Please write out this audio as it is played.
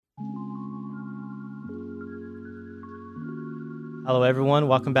Hello, everyone.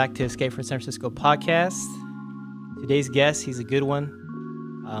 Welcome back to Escape from San Francisco podcast. Today's guest, he's a good one.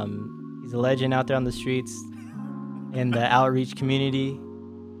 He's a legend out there on the streets in the outreach community.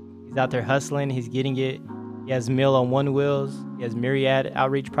 He's out there hustling. He's getting it. He has Mill on One Wheels. He has Myriad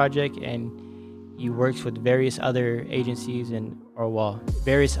Outreach Project, and he works with various other agencies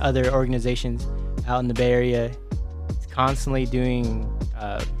various other organizations out in the Bay Area. He's constantly doing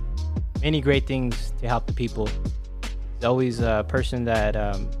many great things to help the people. He's always a person that,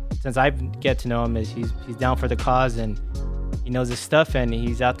 since I get to know him, is he's down for the cause and he knows his stuff, and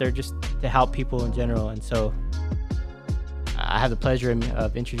he's out there just to help people in general. And so I have the pleasure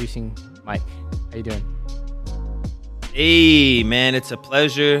of introducing Mike. How you doing? Hey, man, it's a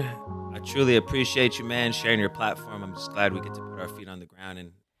pleasure. I truly appreciate you, man, sharing your platform. I'm just glad we get to put our feet on the ground.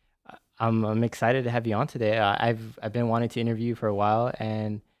 And I'm excited to have you on today. I've been wanting to interview you for a while,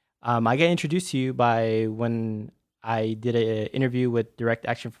 and I got introduced to you by when I did an interview with Direct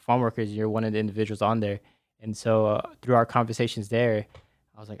Action for Farm Workers. You're one of the individuals on there. And so through our conversations there,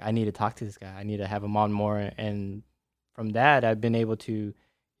 I was like, I need to talk to this guy. I need to have him on more. And from that, I've been able to,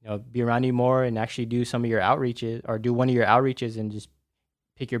 be around you more and actually do some of your outreaches, or do one of your outreaches and just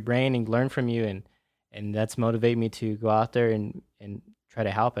pick your brain and learn from you. And that's motivated me to go out there and try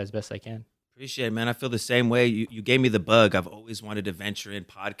to help as best I can. appreciate it, man. I feel the same way. You gave me the bug. I've always wanted to venture in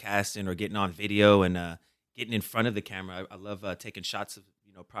podcasting or getting on video and getting in front of the camera. I love taking shots of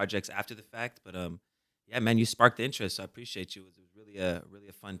projects after the fact. But yeah, man, you sparked the interest. So I appreciate you. It was really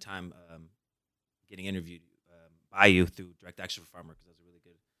a fun time getting interviewed by you through Direct Action for Farm Workers. That was a really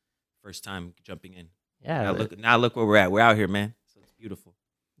good first time jumping in. Yeah. Now look where we're at. We're out here, man. So it's beautiful.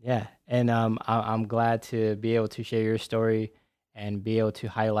 Yeah. And I'm glad to be able to share your story and be able to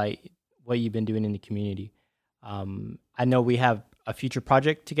highlight what you've been doing in the community. I know we have a future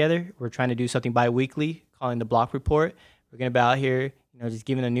project together. We're trying to do something bi-weekly calling the Block Report. We're going to be out here, just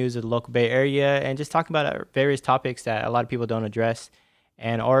giving the news of the local Bay Area and just talking about various topics that a lot of people don't address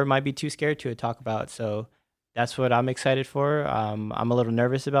or might be too scared to talk about. So that's what I'm excited for. I'm a little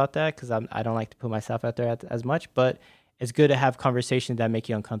nervous about that because I don't like to put myself out there as much, but it's good to have conversations that make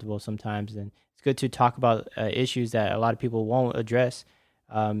you uncomfortable sometimes. And it's good to talk about issues that a lot of people won't address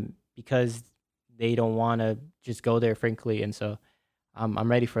because they don't want to just go there, frankly. And so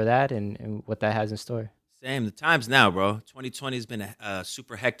I'm ready for that and what that has in store. Same. The time's now, bro. 2020 has been a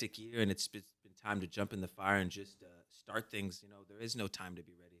super hectic year, and it's been time to jump in the fire and just start things. There is no time to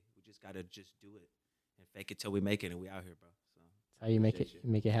be ready. We just got to just do it and fake it till we make it, and we out here, bro. So that's how you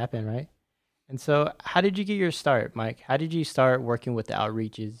make it happen, right? And so how did you get your start, Mike? How did you start working with the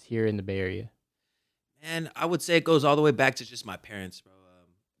outreaches here in the Bay Area? Man, I would say it goes all the way back to just my parents, bro.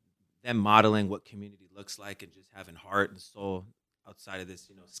 Them modeling what community looks like and just having heart and soul outside of this,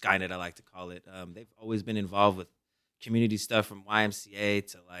 Skynet, I like to call it. They've always been involved with community stuff from YMCA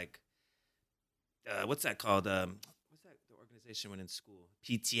to what's that called? What's that the organization when in school?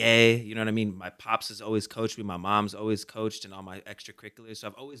 PTA, you know what I mean? My pops has always coached me. My mom's always coached in all my extracurriculars. So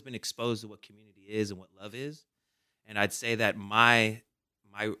I've always been exposed to what community is and what love is. And I'd say that my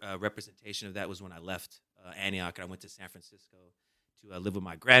representation of that was when I left Antioch and I went to San Francisco to live with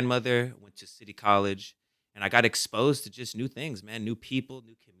my grandmother, went to City College, and I got exposed to just new things, man, new people,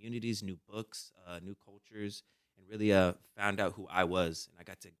 new communities, new books, new cultures, and really found out who I was. And I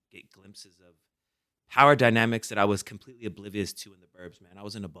got to get glimpses of power dynamics that I was completely oblivious to in the burbs, man. I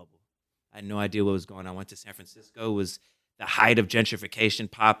was in a bubble. I had no idea what was going on. I went to San Francisco. It was the height of gentrification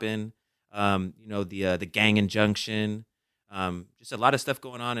popping, the gang injunction, just a lot of stuff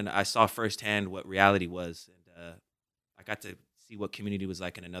going on. And I saw firsthand what reality was. And I got to see what community was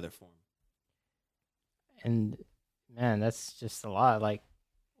like in another form. And man, that's just a lot. Like,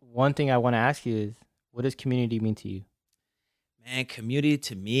 one thing I want to ask you is, what does community mean to you? Man, community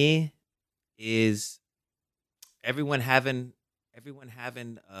to me is everyone having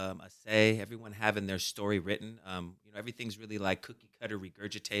a say, everyone having their story written. Everything's really like cookie cutter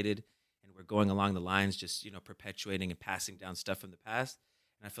regurgitated, and we're going along the lines, just perpetuating and passing down stuff from the past.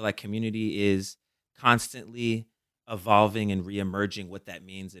 And I feel like community is constantly evolving and reemerging what that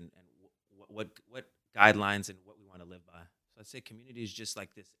means and what guidelines and what we want to live by. So I'd say community is just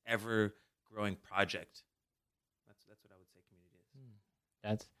like this ever-growing project. That's what I would say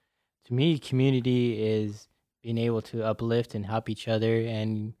community is. To me, community is being able to uplift and help each other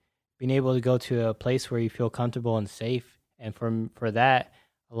and being able to go to a place where you feel comfortable and safe. And for that,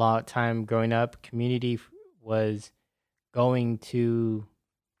 a lot of time growing up, community was going to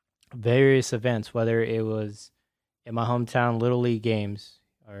various events, whether it was in my hometown Little League games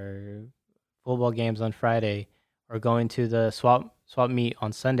or football games on Friday, or going to the swap meet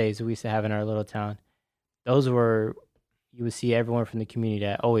on Sundays we used to have in our little town. Those were you would see everyone from the community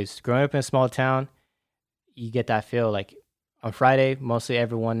that always growing up in a small town, you get that feel like on Friday, mostly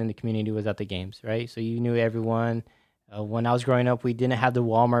everyone in the community was at the games, right? So you knew everyone. When I was growing up, we didn't have the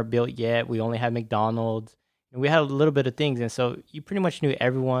Walmart built yet. We only had McDonald's, and we had a little bit of things, and so you pretty much knew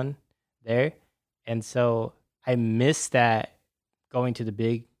everyone there. And so I miss that going to the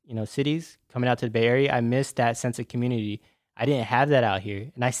big, cities, coming out to the Bay Area. I miss that sense of community. I didn't have that out here,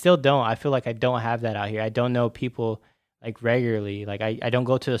 and I still don't. I feel like I don't have that out here. I don't know people like regularly. Like I don't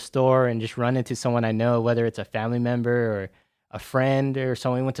go to a store and just run into someone I know, whether it's a family member or a friend or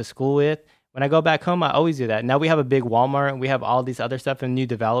someone we went to school with. When I go back home, I always do that. Now we have a big Walmart and we have all these other stuff in new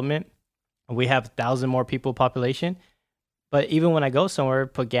development. And we have 1,000 more people population. But even when I go somewhere,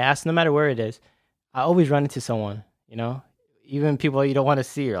 put gas, no matter where it is, I always run into someone, even people you don't want to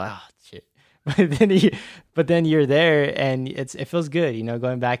see. You're like, oh, shit. But then you're there and it feels good,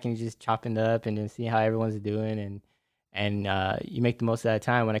 going back and just chopping it up and just seeing how everyone's doing. And you make the most of that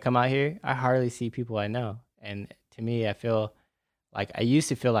time. When I come out here, I hardly see people I know. And to me, I feel like I used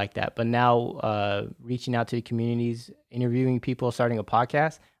to feel like that, but now reaching out to the communities, interviewing people, starting a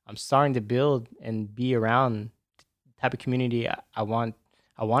podcast, I'm starting to build and be around the type of community I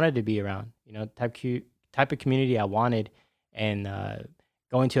wanted to be around. Type of community I wanted, and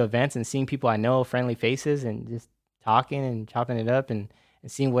going to events and seeing people I know, friendly faces, and just talking and chopping it up and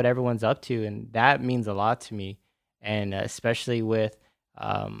seeing what everyone's up to, and that means a lot to me, and especially with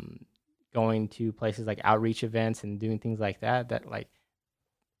going to places like outreach events and doing things like that, that like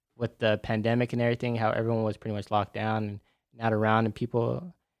with the pandemic and everything, how everyone was pretty much locked down and not around, and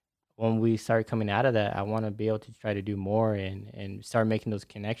people, when we start coming out of that, I want to be able to try to do more and start making those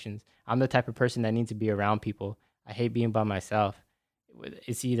connections. I'm the type of person that needs to be around people. I hate being by myself.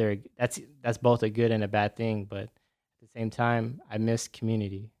 It's either that's both a good and a bad thing, but at the same time, I miss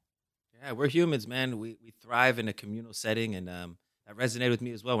community. Yeah, we're humans, man. We thrive in a communal setting, and that resonated with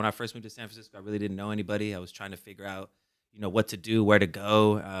me as well. When I first moved to San Francisco, I really didn't know anybody. I was trying to figure out, what to do, where to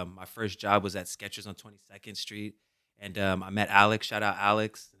go. My first job was at Skechers on 22nd Street, and I met Alex. Shout out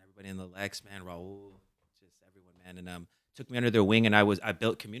Alex and everybody in the Lex, man. Raul, just everyone, man. And took me under their wing, and I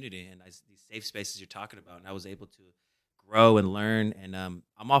built community and these safe spaces you're talking about, and I was able to grow and learn. And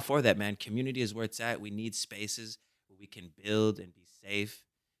I'm all for that, man. Community is where it's at. We need spaces where we can build and be safe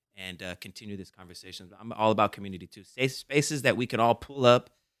and continue this conversation. I'm all about community too. Safe spaces that we can all pull up,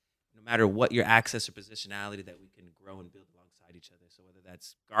 no matter what your access or positionality, that we can grow and build alongside each other. So whether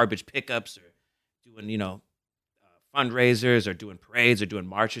that's garbage pickups or doing, fundraisers or doing parades or doing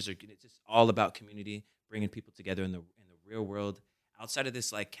marches, or it's just all about community, bringing people together in the real world, outside of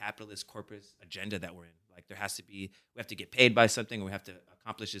this like capitalist corporate agenda that we're in. Like we have to get paid by something, or we have to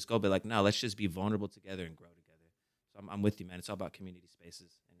accomplish this goal. But like, no, let's just be vulnerable together and grow together. So I'm with you, man. It's all about community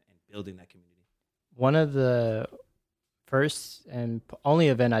spaces and building that community. One of the first and only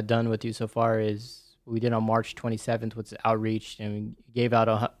event I've done with you so far is we did on March 27th with outreach, and we gave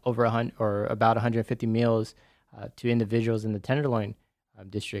out over 100 or about 150 meals to individuals in the Tenderloin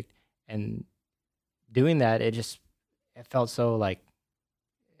district. And doing that, it felt so like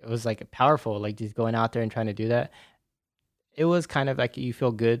it was like powerful, like just going out there and trying to do that. It was kind of like you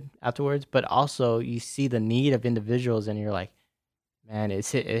feel good afterwards, but also you see the need of individuals, and you're like, man, it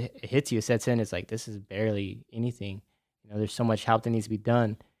hits you, it sets in. It's like, this is barely anything. There's so much help that needs to be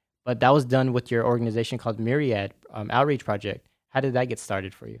done. But that was done with your organization called Myriad Outreach Project. How did that get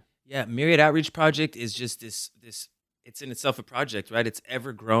started for you? Yeah, Myriad Outreach Project is just this. It's in itself a project, right? It's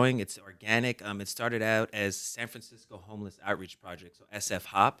ever growing. It's organic. It started out as San Francisco Homeless Outreach Project, so SF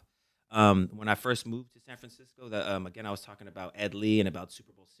HOP. When I first moved to San Francisco, again, I was talking about Ed Lee and about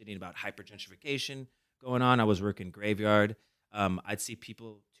Super Bowl City and about hypergentrification going on. I was working graveyard. I'd see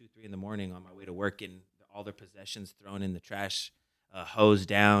people 2, 3 in the morning on my way to work getting all their possessions thrown in the trash, hosed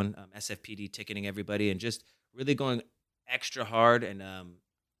down, SFPD ticketing everybody, and just really going extra hard and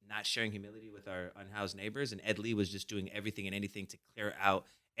not sharing humility with our unhoused neighbors. And Ed Lee was just doing everything and anything to clear out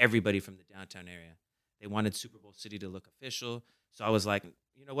everybody from the downtown area. They wanted Super Bowl City to look official. So I was like,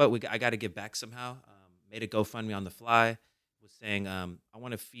 you know what? I got to give back somehow. Made a GoFundMe on the fly. Was saying, I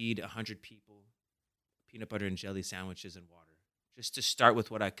want to feed 100 people peanut butter and jelly sandwiches and water, just to start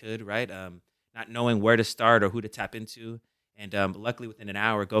with what I could, right? Not knowing where to start or who to tap into. And luckily, within an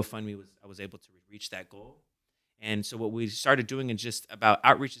hour, GoFundMe I was able to reach that goal. And so what we started doing is just about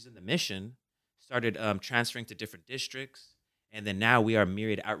outreaches in the mission, started transferring to different districts. And then now we are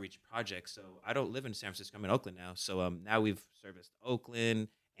Myriad Outreach Project. So I don't live in San Francisco. I'm in Oakland now. So now we've serviced Oakland,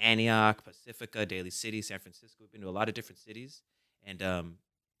 Antioch, Pacifica, Daly City, San Francisco. We've been to a lot of different cities. And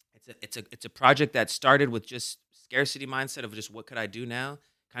it's a project that started with just scarcity mindset of just what could I do now?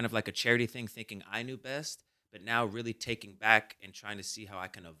 Kind of like a charity thing, thinking I knew best. but now really taking back and trying to see how I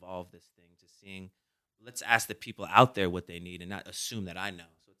can evolve this thing to seeing, let's ask the people out there what they need and not assume that I know.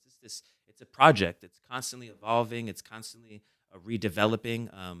 So it's just this, it's a project. It's constantly evolving. It's constantly redeveloping.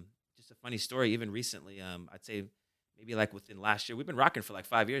 Just a funny story, even recently, I'd say maybe like within last year, we've been rocking for like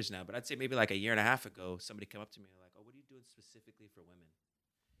 5 years now, but I'd say maybe like a year and a half ago, somebody came up to me like, oh, what are you doing specifically for women?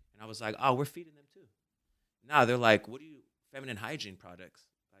 And I was like, oh, we're feeding them too. Now they're like, what do you, feminine hygiene products?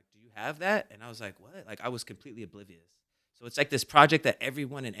 Like, do you have that? And I was like, what? Like, I was completely oblivious. So it's like this project that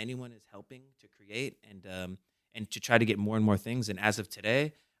everyone and anyone is helping to create and to try to get more and more things. And as of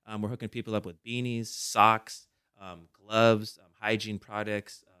today, we're hooking people up with beanies, socks, gloves, hygiene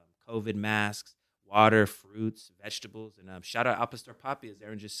products, COVID masks, water, fruits, vegetables. And shout out Alpastor Poppy, as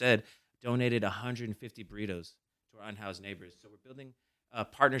Aaron just said, donated 150 burritos to our unhoused neighbors. So we're building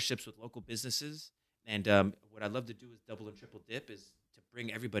partnerships with local businesses. And what I'd love to do is double and triple dip is to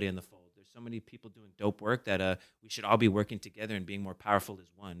bring everybody in the fold. There's so many people doing dope work that we should all be working together and being more powerful as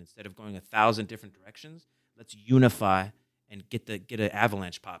one. Instead of going 1,000 different directions, let's unify and get an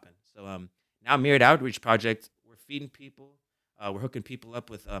avalanche popping. So now Myriad Outreach Project, we're feeding people. We're hooking people up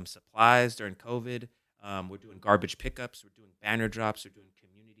with supplies during COVID. We're doing garbage pickups. We're doing banner drops. We're doing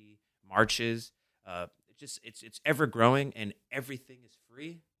community marches. It's ever growing, and everything is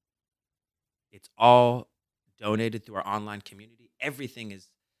free. It's all donated through our online community. Everything is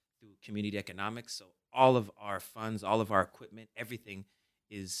through community economics. So all of our funds, all of our equipment, everything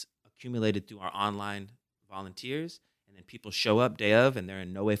is accumulated through our online volunteers. And then people show up day of, and they're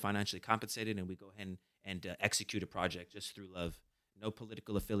in no way financially compensated. And we go ahead and execute a project just through love. No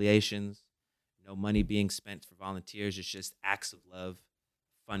political affiliations, no money being spent for volunteers. It's just acts of love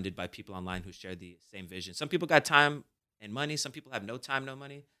funded by people online who share the same vision. Some people got time and money. Some people have no time, no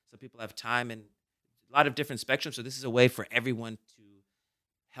money. Some people have time and a lot of different spectrums. So this is a way for everyone to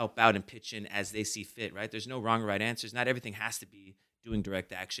help out and pitch in as they see fit, right? There's no wrong or right answers. Not everything has to be doing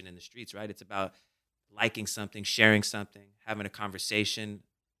direct action in the streets, right? It's about liking something, sharing something, having a conversation,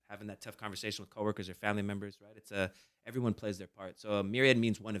 having that tough conversation with coworkers or family members, right? It's everyone plays their part. So Myriad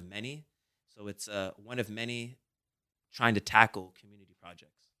means one of many. So it's one of many trying to tackle community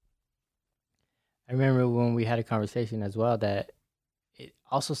projects. I remember when we had a conversation as well that it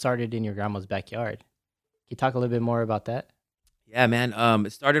also started in your grandma's backyard. Can you talk a little bit more about that? Yeah, man.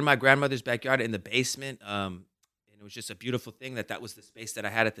 It started in my grandmother's backyard in the basement. And it was just a beautiful thing that was the space that I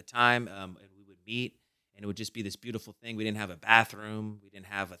had at the time. And we would meet, and it would just be this beautiful thing. We didn't have a bathroom. We didn't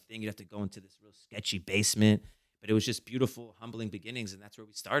have a thing. You'd have to go into this real sketchy basement. But it was just beautiful, humbling beginnings, and that's where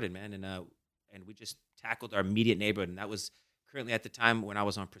we started, man. And we just tackled our immediate neighborhood. And that was currently at the time when I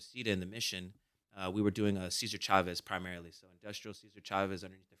was on Presida in the Mission. We were doing Cesar Chavez primarily. So industrial Cesar Chavez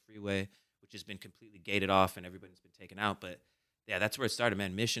underneath the freeway, which has been completely gated off and everybody's been taken out. But yeah, that's where it started,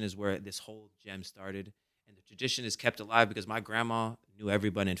 man. Mission is where this whole gem started. And the tradition is kept alive because my grandma knew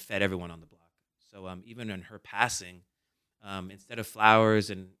everyone and fed everyone on the block. So even in her passing, instead of flowers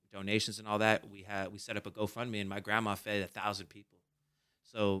and donations and all that, we set up a GoFundMe, and my grandma fed 1,000 people.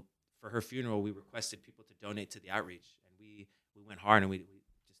 So for her funeral, we requested people to donate to the outreach, and we went hard, and we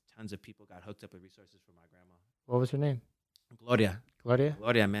just tons of people got hooked up with resources for my grandma. What was her name? Gloria.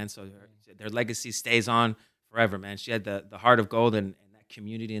 Gloria, man. So their legacy stays on forever, man. She had the heart of gold, and that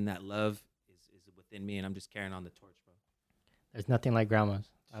community and that love is within me, and I'm just carrying on the torch, bro. There's nothing like grandmas.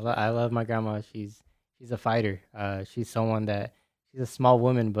 I love my grandma. She's a fighter. She's someone that she's a small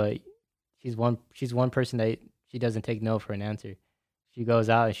woman, but she's one person that she doesn't take no for an answer. She goes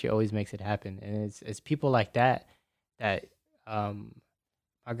out and she always makes it happen. And it's people like that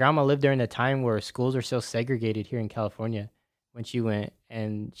my grandma lived during a time where schools are so segregated here in California when she went,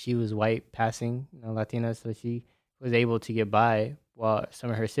 and she was white passing, Latina, so she was able to get by while some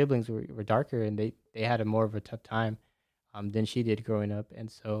of her siblings were darker, and they had a more of a tough time than she did growing up. And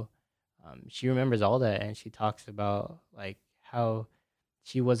so she remembers all that, and she talks about like how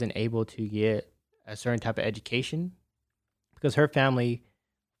she wasn't able to get a certain type of education because her family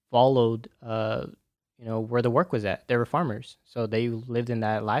followed where the work was at. They were farmers, so they lived in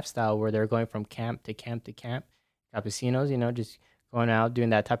that lifestyle where they're going from camp to camp to camp, campesinos, just going out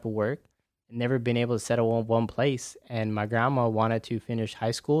doing that type of work, and never been able to settle in one place. And my grandma wanted to finish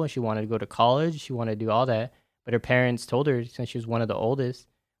high school, and she wanted to go to college, she wanted to do all that, but her parents told her, since she was one of the oldest,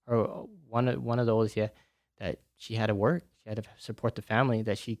 or one of the oldest, yeah, that she had to work, she had to support the family,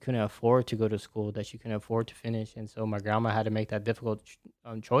 that she couldn't afford to go to school, that she couldn't afford to finish. And so my grandma had to make that difficult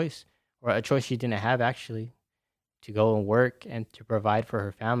choice, or a choice she didn't have actually, to go and work and to provide for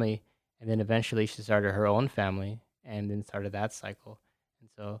her family. And then eventually she started her own family and then started that cycle. And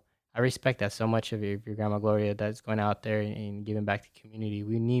so I respect that so much of your grandma Gloria, that's going out there and giving back to the community.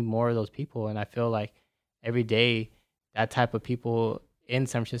 We need more of those people. And I feel like every day, that type of people in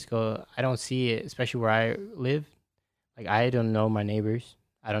San Francisco, I don't see it, especially where I live. Like, I don't know my neighbors.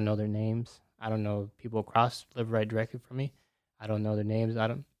 I don't know their names. I don't know people across live right directly from me. I don't know their names.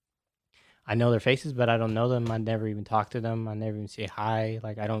 I know their faces, but I don't know them. I never even talk to them. I never even say hi.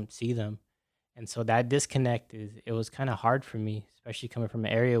 Like, I don't see them. And so that disconnect it was kind of hard for me, especially coming from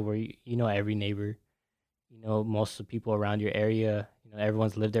an area where you know every neighbor, you know most of the people around your area, you know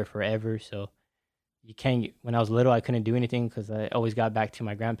everyone's lived there forever. So you can't. When I was little, I couldn't do anything because I always got back to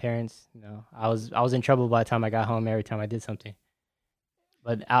my grandparents. You know, I was in trouble by the time I got home every time I did something.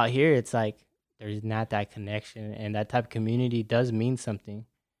 But out here, it's like there's not that connection, and that type of community does mean something.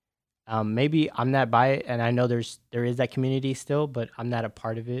 Maybe I'm not by it, and I know there is that community still, but I'm not a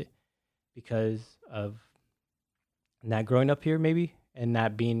part of it because of not growing up here, maybe, and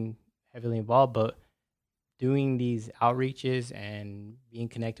not being heavily involved. But doing these outreaches and being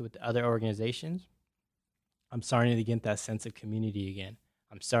connected with other organizations, I'm starting to get that sense of community again.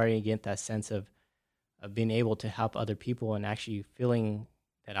 I'm starting to get that sense of being able to help other people and actually feeling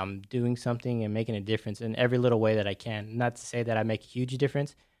that I'm doing something and making a difference in every little way that I can. Not to say that I make a huge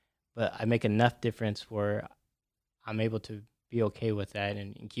difference, but I make enough difference where I'm able to be okay with that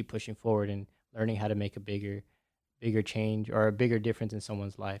and keep pushing forward and learning how to make a bigger change or a bigger difference in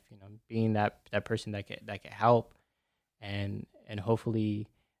someone's life. You know, being that person that can help and hopefully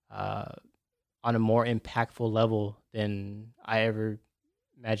uh, on a more impactful level than I ever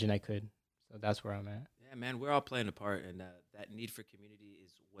imagined I could. So that's where I'm at. Yeah, man, we're all playing a part, and that need for community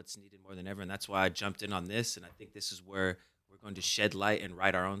is what's needed more than ever. And that's why I jumped in on this. And I think this is where we're going to shed light and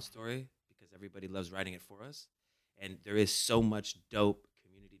write our own story because everybody loves writing it for us. And there is so much dope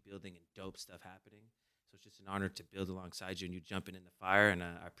community building and dope stuff happening. So it's just an honor to build alongside you and you jumping in the fire. And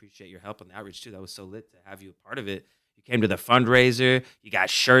I appreciate your help on the outreach too. That was so lit to have you a part of it. You came to the fundraiser. You got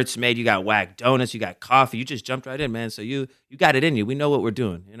shirts made. You got whack donuts. You got coffee. You just jumped right in, man. So you got it in you. We know what we're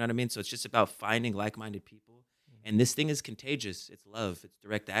doing. You know what I mean? So it's just about finding like-minded people. And this thing is contagious. It's love. It's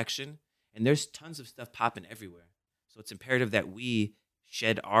direct action. And there's tons of stuff popping everywhere. So it's imperative that we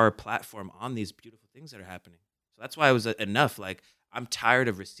shed our platform on these beautiful things that are happening. So that's why it was enough. Like, I'm tired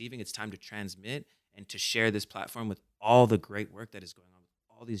of receiving. It's time to transmit and to share this platform with all the great work that is going on with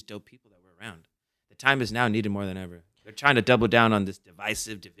all these dope people that we're around. The time is now needed more than ever. They're trying to double down on this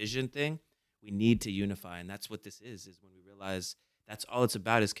divisive division thing. We need to unify, and that's what this is when we realize that's all it's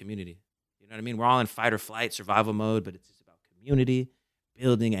about is community. You know what I mean? We're all in fight or flight, survival mode, but it's just about community,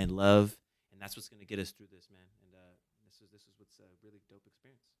 building, and love, and that's what's going to get us through this, man. And this is what's a really dope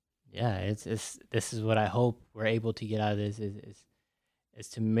experience. Yeah, it's this is what I hope we're able to get out of this is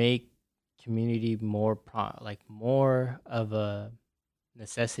to make community more like more of a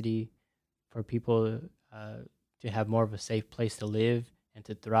necessity for people to have more of a safe place to live and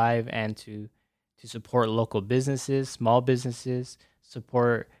to thrive and to support local businesses, small businesses,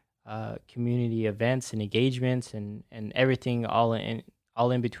 support community events and engagements and everything all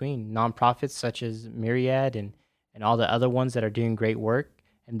in between. Nonprofits such as Myriad and all the other ones that are doing great work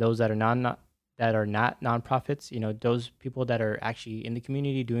and those that are not that are not nonprofits, you know, those people that are actually in the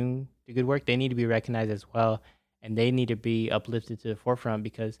community doing the good work, they need to be recognized as well and they need to be uplifted to the forefront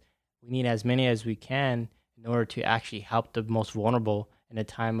because we need as many as we can in order to actually help the most vulnerable in a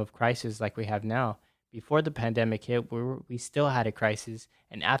time of crisis like we have now. Before the pandemic hit, we still had a crisis,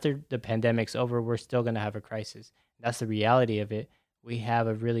 and after the pandemic's over, we're still going to have a crisis. That's the reality of it. We have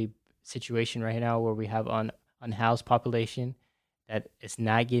a really situation right now where we have unhoused population that is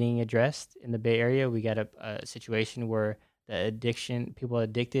not getting addressed in the Bay Area. We got a situation where the addiction, people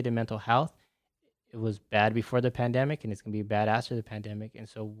addicted in mental health, it was bad before the pandemic and it's going to be bad after the pandemic. And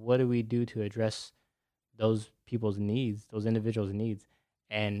so what do we do to address those people's needs, those individuals' needs?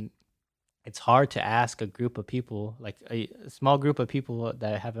 And it's hard to ask a group of people, like a small group of people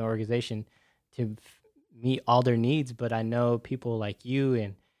that have an organization to meet all their needs. But I know people like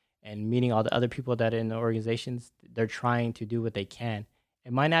you and meeting all the other people that are in the organizations, they're trying to do what they can.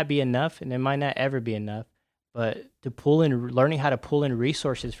 It might not be enough and it might not ever be enough, but to pull in, learning how to pull in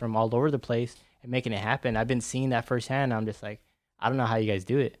resources from all over the place and making it happen. I've been seeing that firsthand. I'm just like, I don't know how you guys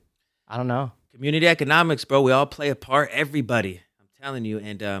do it. I don't know. Community economics, bro. We all play a part. Everybody. I'm telling you,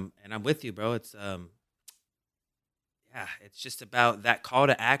 and I'm with you, bro. It's yeah, it's just about that call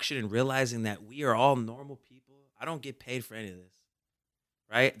to action and realizing that we are all normal people. I don't get paid for any of this,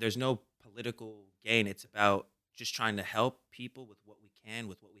 right? There's no political gain. It's about just trying to help people with what we can,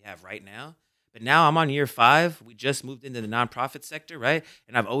 with what we have right now. But now I'm on year 5. We just moved into the nonprofit sector, right?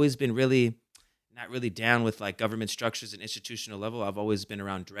 And I've always been really not really down with like government structures and institutional level. I've always been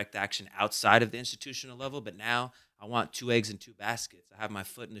around direct action outside of the institutional level, but now I want 2 eggs in 2 baskets. I have my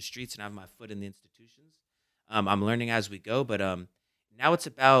foot in the streets and I have my foot in the institutions. I'm learning as we go, but now it's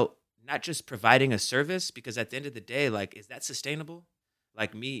about not just providing a service, because at the end of the day, like, is that sustainable?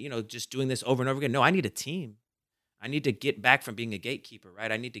 Like me, just doing this over and over again. No, I need a team. I need to get back from being a gatekeeper,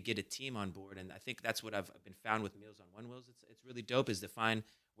 right? I need to get a team on board, and I think that's what I've been found with Meals on One Wheels. It's really dope. Is to find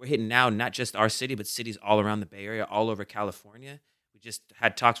we're hitting now not just our city, but cities all around the Bay Area, all over California. We just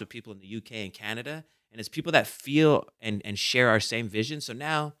had talks with people in the UK and Canada, and it's people that feel and share our same vision. So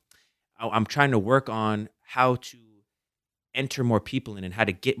now I'm trying to work on how to enter more people in and how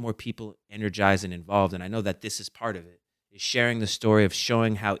to get more people energized and involved. And I know that this is part of it, is sharing the story of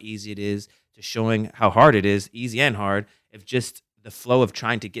showing how easy it is to showing how hard it is, easy and hard, of just the flow of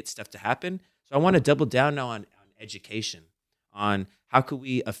trying to get stuff to happen. So I want to double down now on education, on how could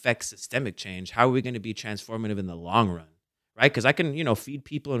we affect systemic change? How are we going to be transformative in the long run? Right? Because I can, feed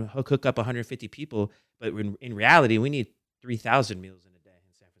people and hook up 150 people, but in reality, we need 3,000 meals in a day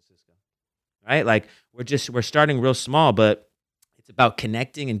in San Francisco. Right? Like we're starting real small, but it's about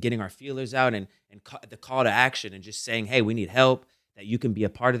connecting and getting our feelers out and the call to action and just saying, hey, we need help, that you can be a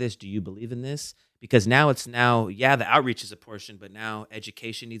part of this. Do you believe in this? Because now the outreach is a portion, but now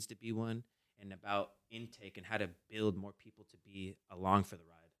education needs to be one, and about intake and how to build more people to be along for the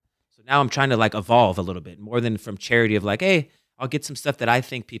ride. So now I'm trying to like evolve a little bit more than from charity of like, hey, I'll get some stuff that I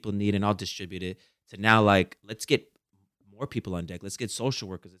think people need and I'll distribute it, to now like, let's get more people on deck. Let's get social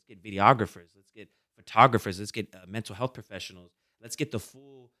workers. Let's get videographers. Let's get photographers. Let's get mental health professionals. Let's get the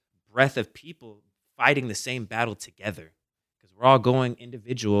full breadth of people fighting the same battle together, because we're all going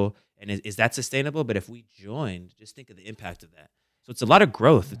individual. And is that sustainable? But if we joined, just think of the impact of that. So it's a lot of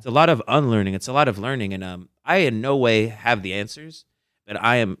growth. It's a lot of unlearning. It's a lot of learning. And I in no way have the answers, but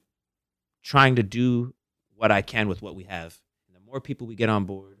I am trying to do what I can with what we have. And the more people we get on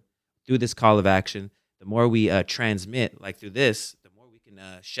board through this call of action, the more we transmit, like through this, the more we can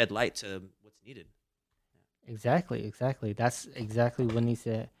shed light to what's needed. Exactly. That's exactly what needs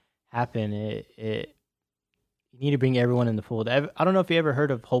to happen. You need to bring everyone in the fold. I don't know if you ever heard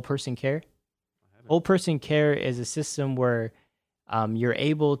of whole person care. Whole person care is a system where you're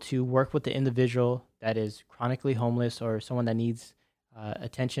able to work with the individual that is chronically homeless, or someone that needs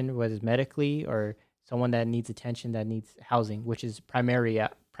attention, whether it's medically, or someone that needs attention that needs housing, which is primary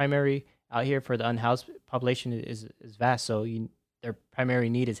out here for the unhoused population is vast. So their primary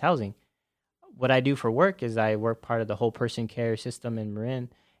need is housing. What I do for work is I work part of the whole person care system in Marin,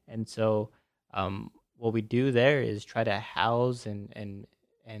 and so what we do there is try to house and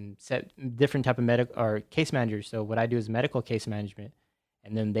set different type of medical or case managers. So what I do is medical case management,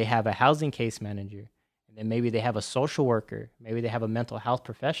 and then they have a housing case manager, and then maybe they have a social worker, maybe they have a mental health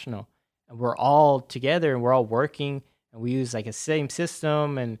professional, and we're all together and we're all working, and we use like a same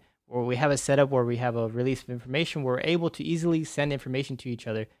system, and or we have a setup where we have a release of information. We're able to easily send information to each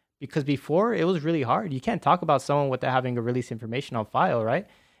other, because before it was really hard. You can't talk about someone without having a release information on file, right?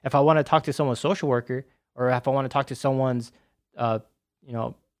 If I want to talk to someone's social worker, or if I want to talk to someone's,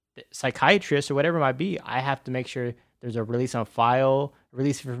 psychiatrist or whatever it might be, I have to make sure there's a release on file,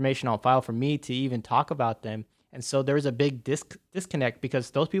 release information on file for me to even talk about them. And so there's a big disconnect,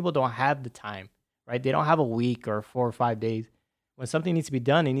 because those people don't have the time, right? They don't have a week or 4 or 5 days. When something needs to be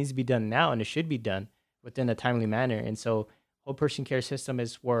done, it needs to be done now, and it should be done within a timely manner. And so whole person care system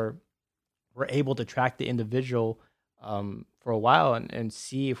is where we're able to track the individual for a while and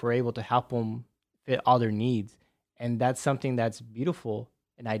see if we're able to help them fit all their needs. And that's something that's beautiful,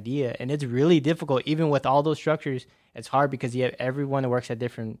 an idea. And it's really difficult, even with all those structures. It's hard because you have everyone that works at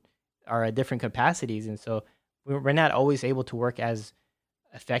different capacities. And so we're not always able to work as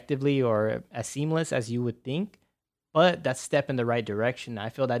effectively or as seamless as you would think, but that's a step in the right direction. I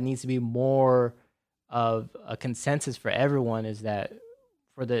feel that needs to be more of a consensus for everyone, is that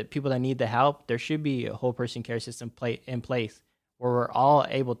for the people that need the help, there should be a whole person care system in place where we're all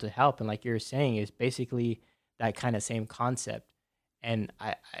able to help. And like you're saying, it's basically that kind of same concept. And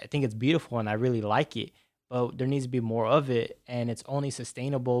I think it's beautiful and I really like it, but there needs to be more of it. And it's only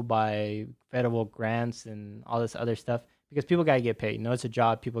sustainable by federal grants and all this other stuff, because people got to get paid. It's a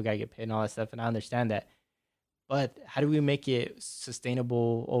job, people got to get paid and all that stuff. And I understand that. But how do we make it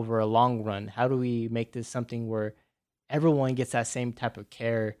sustainable over a long run? How do we make this something where everyone gets that same type of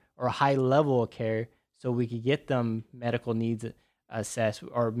care or a high level of care, so we could get them medical needs assessed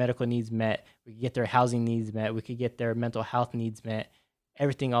or medical needs met? We could get their housing needs met. We could get their mental health needs met,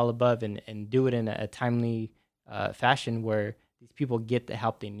 everything all above, and do it in a timely fashion where these people get the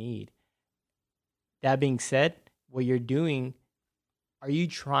help they need. That being said, what you're doing, are you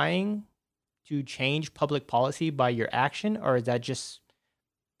trying to change public policy by your action, or is that just,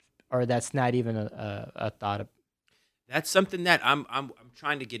 or that's not even a thought of? That's something that I'm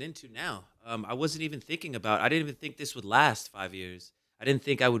trying to get into now. I wasn't even thinking about. I didn't even think this would last 5 years. I didn't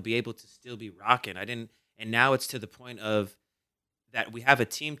think I would be able to still be rocking. I didn't, and now it's to the point of that we have a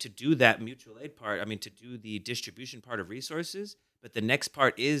team to do that mutual aid part. I mean, to do the distribution part of resources, but the next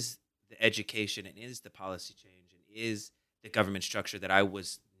part is the education and is the policy change and is the government structure that I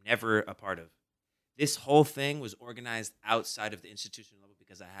was never a part of. This whole thing was organized outside of the institutional level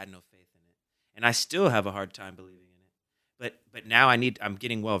because I had no faith in it, and I still have a hard time believing in it. But now I'm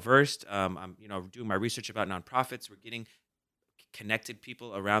getting well versed. I'm doing my research about nonprofits. We're getting connected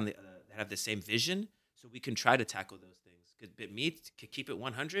people around that have the same vision, so we can try to tackle those things. But me, to keep it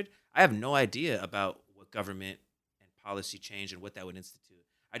 100, I have no idea about what government and policy change and what that would institute.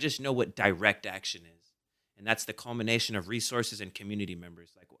 I just know what direct action is, and that's the culmination of resources and community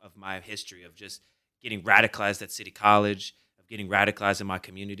members, like of my history of just getting radicalized at City College, of getting radicalized in my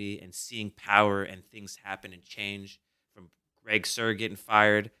community, and seeing power and things happen and change. From Greg Sir getting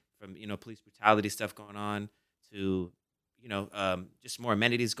fired, from police brutality stuff going on, to just more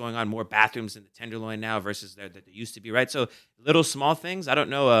amenities going on, more bathrooms in the Tenderloin now versus that there used to be, right? So little small things. I don't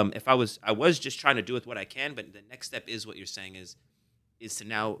know if I was just trying to do with what I can, but the next step is what you're saying is to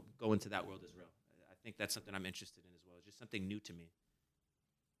now go into that world as well. I think that's something I'm interested in as well. It's just something new to me.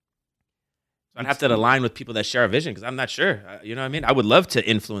 So I'd have to align with people that share a vision because I'm not sure. You know what I mean? I would love to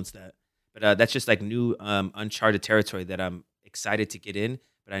influence that, but that's just like new, uncharted territory that I'm excited to get in,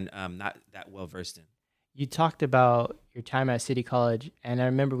 but I'm not that well versed in. You talked about your time at City College, and I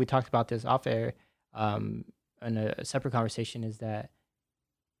remember we talked about this off air in a separate conversation, is that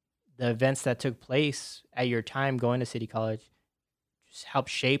the events that took place at your time going to City College just helped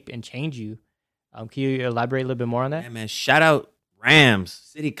shape and change you. Can you elaborate a little bit more on that? Yeah, man. Shout out Rams,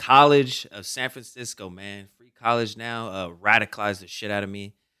 City College of San Francisco, man. Free college now, radicalized the shit out of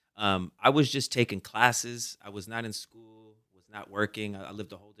me. I was just taking classes. I was not in school, was not working. I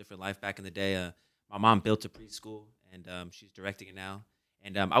lived a whole different life back in the day. My mom built a preschool, and she's directing it now.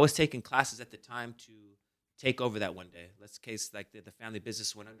 And I was taking classes at the time to take over that one day. Let's case like the family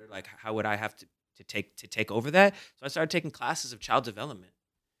business went under. Like, how would I have to take over that? So I started taking classes of child development,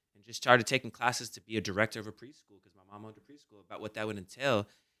 and just started taking classes to be a director of a preschool because my mom owned a preschool, about what that would entail.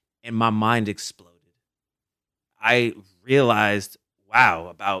 And my mind exploded. I realized, wow,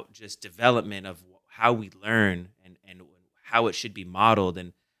 about just development of how we learn and how it should be modeled,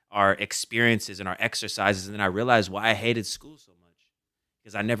 and our experiences and our exercises. And then I realized why I hated school so much,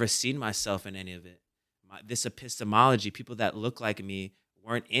 because I never seen myself in any of it. This epistemology, people that look like me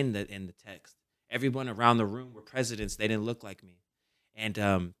weren't in the text. Everyone around the room were presidents. They didn't look like me.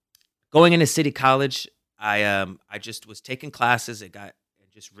 And going into City College, I just was taking classes. And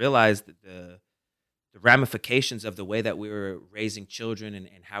just realized that the ramifications of the way that we were raising children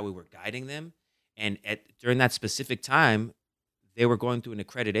and how we were guiding them. And during that specific time, they were going through an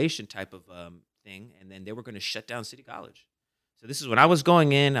accreditation type of thing, and then they were going to shut down City College. So this is when I was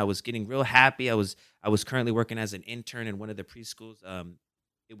going in. I was getting real happy. I was currently working as an intern in one of the preschools.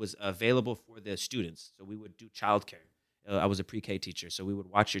 It was available for the students, so we would do childcare. I was a pre-K teacher, so we would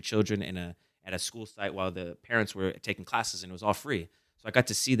watch your children at a school site while the parents were taking classes, and it was all free. So I got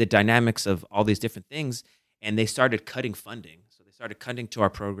to see the dynamics of all these different things, and they started cutting funding. So they started cutting to our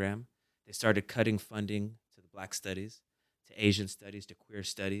program. They started cutting funding to the Black Studies, to Asian Studies, to Queer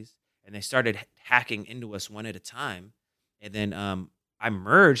Studies, and they started hacking into us one at a time. And then I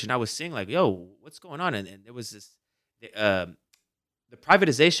merged, and I was seeing like, yo, what's going on? And there was this, the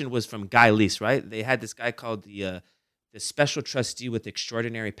privatization was from Guy Lease, right? They had this guy called the special trustee with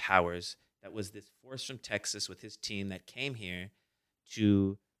extraordinary powers. That was this force from Texas with his team that came here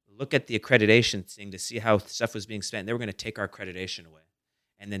to look at the accreditation thing to see how stuff was being spent. They were going to take our accreditation away.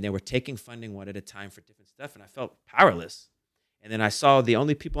 And then they were taking funding one at a time for different stuff, and I felt powerless. And then I saw the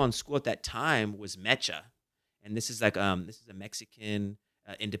only people in school at that time was Mecha. And this is like this is a Mexican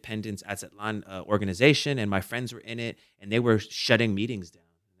independence Azatlan organization, and my friends were in it, and they were shutting meetings down.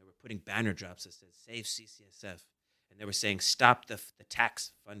 And they were putting banner drops that said "Save CCSF," and they were saying "Stop the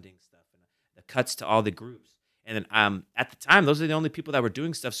tax funding stuff and the cuts to all the groups." And then at the time, those are the only people that were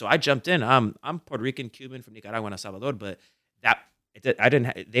doing stuff. So I jumped in. I'm Puerto Rican, Cuban, from Nicaragua and El Salvador, but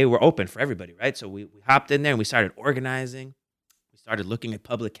they were open for everybody, right? So we hopped in there and we started organizing. We started looking at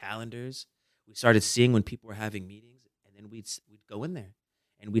public calendars. We started seeing when people were having meetings, and then we'd go in there,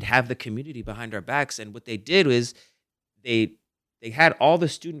 and we'd have the community behind our backs. And what they did was they had all the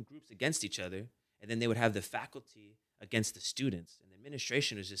student groups against each other, and then they would have the faculty against the students. And the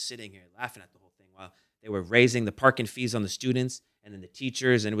administration was just sitting here laughing at the whole thing while they were raising the parking fees on the students and then the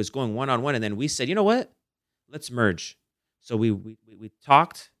teachers, and it was going one-on-one. And then we said, you know what? Let's merge. So we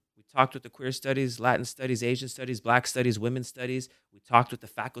talked talked with the queer studies, Latin studies, Asian studies, Black studies, women's studies. We talked with the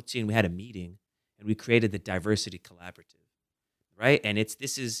faculty, and we had a meeting, and we created the Diversity Collaborative, right? And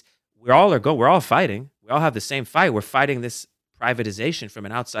we're all fighting. We all have the same fight. We're fighting this privatization from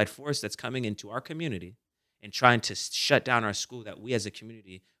an outside force that's coming into our community and trying to shut down our school that we as a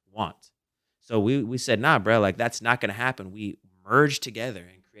community want. So we said, nah, bro, like that's not going to happen. We merged together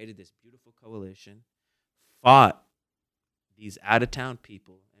and created this beautiful coalition, fought these out-of-town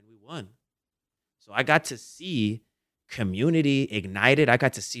people, and we won. So I got to see community ignited. I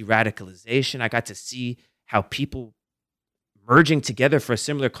got to see radicalization. I got to see how people merging together for a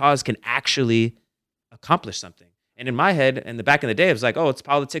similar cause can actually accomplish something. And in my head, and the back in the day, it was like, oh, it's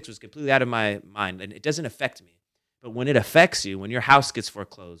politics, was completely out of my mind, and it doesn't affect me. But when it affects you, when your house gets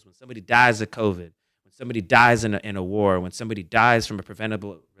foreclosed, when somebody dies of COVID, when somebody dies in a war, when somebody dies from a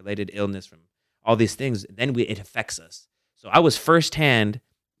preventable related illness, from all these things, then it affects us. So I was firsthand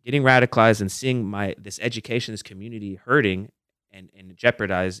getting radicalized and seeing this education, this community hurting and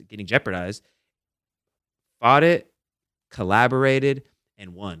getting jeopardized, fought it, collaborated,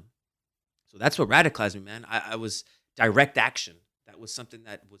 and won. So that's what radicalized me, man. I was direct action. That was something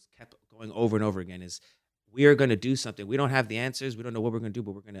that was kept going over and over again, is we are going to do something. We don't have the answers. We don't know what we're going to do,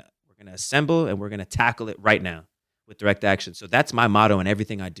 but we're going to assemble and we're going to tackle it right now with direct action. So that's my motto in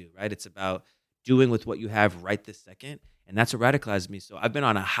everything I do, right? It's about doing with what you have right this second. And that's what radicalized me. So I've been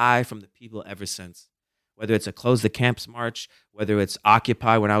on a high from the people ever since. Whether it's a Close the Camps march, whether it's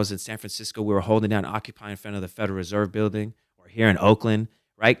Occupy. When I was in San Francisco, we were holding down Occupy in front of the Federal Reserve Building, or here in Oakland,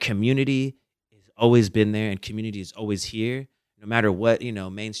 right? Community has always been there, and community is always here. No matter what,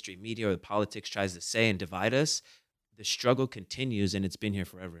 mainstream media or the politics tries to say and divide us, the struggle continues, and it's been here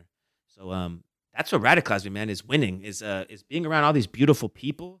forever. So that's what radicalized me, man, is winning, is being around all these beautiful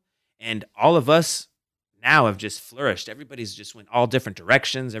people. And all of us now have just flourished. Everybody's just went all different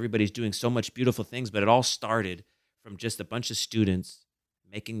directions. Everybody's doing so much beautiful things, but it all started from just a bunch of students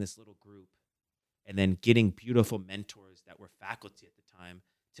making this little group and then getting beautiful mentors that were faculty at the time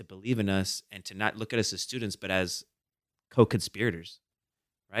to believe in us and to not look at us as students, but as co-conspirators,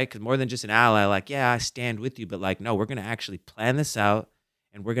 right? Because more than just an ally, like, yeah, I stand with you, but like, no, we're going to actually plan this out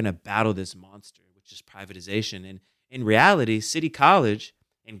and we're going to battle this monster, which is privatization. And in reality, City College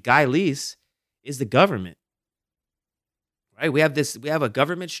and Guy Lease is the government, right? We have a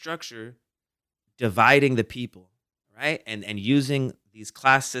government structure dividing the people, right? And using these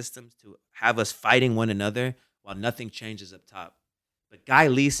class systems to have us fighting one another while nothing changes up top. But Guy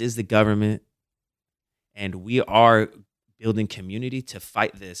Lease is the government, and we are building community to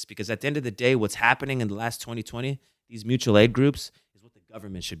fight this, because at the end of the day, what's happening in the last 2020, these mutual aid groups, is what the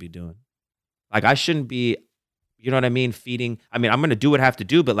government should be doing. Like, I shouldn't be, you know what I mean, I'm going to do what I have to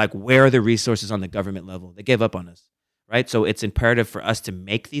do, but like, where are the resources on the government level? They gave up on us, right? So it's imperative for us to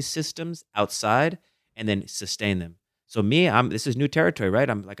make these systems outside and then sustain them. So this is new territory, right?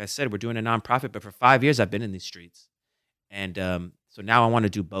 Like I said, we're doing a nonprofit, but for 5 years, I've been in these streets. And so now I want to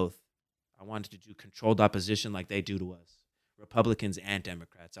do both. I wanted to do controlled opposition like they do to us, Republicans and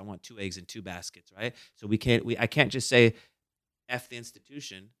Democrats. I want 2 eggs in 2 baskets, right? So I can't just say F the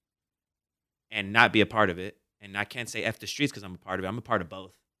institution and not be a part of it. And I can't say F the streets because I'm a part of it. I'm a part of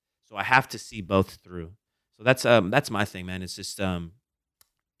both. So I have to see both through. So that's my thing, man. It's just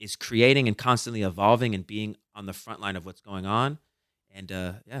is creating and constantly evolving and being on the front line of what's going on. And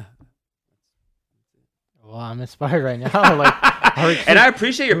yeah. Well, I'm inspired right now. And I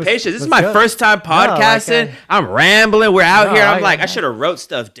appreciate your patience. This is my first time podcasting. No, I'm rambling. We're out here. I should have wrote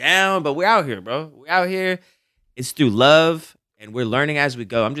stuff down, but we're out here, bro. We're out here. It's through love, and we're learning as we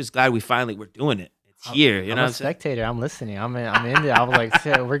go. I'm just glad we're doing it. It's here. You know, I'm a spectator. I'm listening. I'm in there. I'm like,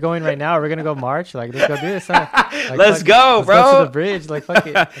 shit, we're going right now. We're gonna go march. Like, let's go do this. Let's go, bro. Let's go to the bridge. Like, fuck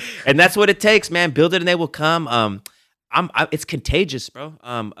it. And that's what it takes, man. Build it, and they will come. It's contagious, bro.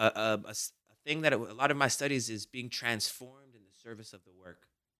 A thing that a lot of my studies is being transformed in the service of the work,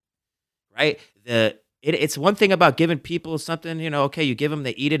 right? It's one thing about giving people something, okay, you give them,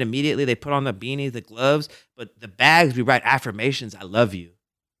 they eat it immediately, they put on the beanie, the gloves, but the bags, we write affirmations, I love you.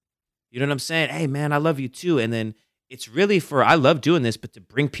 You know what I'm saying? Hey, man, I love you too. And then it's really I love doing this, but to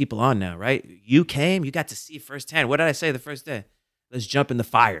bring people on now, right? You got to see firsthand. What did I say the first day? Let's jump in the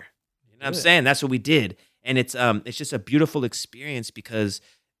fire. You know what I'm saying? That's what we did. And it's just a beautiful experience, because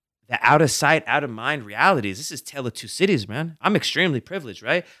the out of sight, out of mind realities. This is Tale of Two Cities, man. I'm extremely privileged,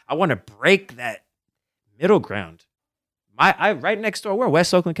 right? I want to break that middle ground. Right next door, we're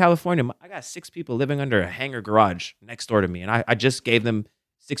West Oakland, California. I got 6 people living under a hangar garage next door to me, and I just gave them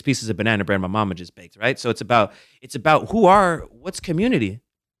 6 pieces of banana bread my mama just baked, right? So it's about what's community.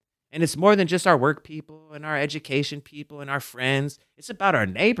 And it's more than just our work people and our education people and our friends. It's about our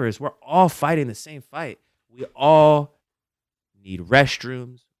neighbors. We're all fighting the same fight. We all need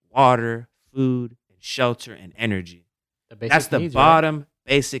restrooms, water, food, and shelter and energy. The That's basic the needs, right? bottom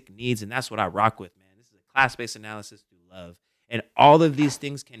basic needs, and that's what I rock with, man. This is a class-based analysis through love. And all of these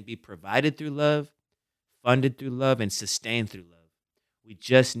things can be provided through love, funded through love, and sustained through love. We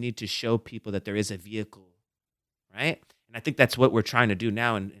just need to show people that there is a vehicle, right? And I think that's what we're trying to do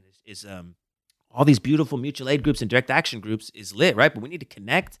now, and is all these beautiful mutual aid groups and direct action groups is lit, right? But we need to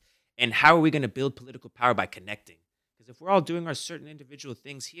connect. And how are we going to build political power? By connecting. Because if we're all doing our certain individual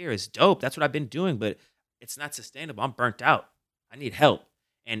things here, it's dope. That's what I've been doing, but it's not sustainable. I'm burnt out. I need help.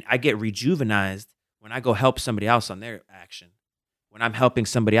 And I get rejuvenized when I go help somebody else on their action, when I'm helping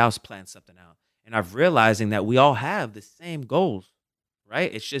somebody else plan something out. And I'm realizing that we all have the same goals,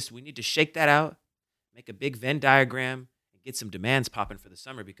 right? It's just we need to shake that out, make a big Venn diagram, and get some demands popping for the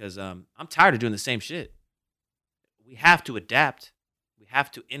summer because I'm tired of doing the same shit. We have to adapt. We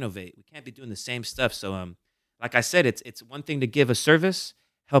have to innovate. We can't be doing the same stuff. So, like I said, it's one thing to give a service,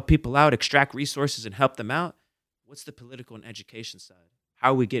 help people out, extract resources, and help them out. What's the political and education side?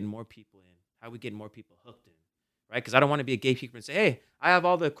 How are we getting more people in? How are we getting more people hooked in? Right? Because I don't want to be a gatekeeper and say, hey, I have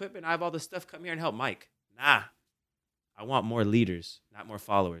all the equipment, I have all the stuff, come here and help Mike. Nah. I want more leaders, not more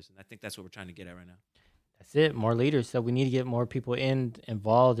followers. And I think that's what we're trying to get at right now. That's it. More leaders. So we need to get more people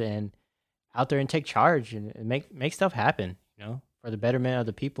involved and out there and take charge and make stuff happen, for the betterment of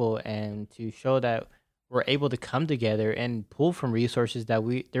the people and to show that we're able to come together and pull from resources that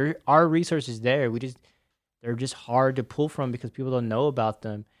there are resources there. They're just hard to pull from because people don't know about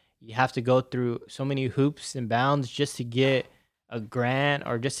them. You have to go through so many hoops and bounds just to get a grant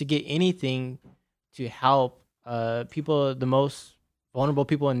or just to get anything to help people, the most vulnerable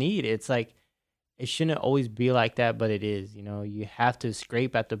people in need. It's like it shouldn't always be like that, but it is. You have to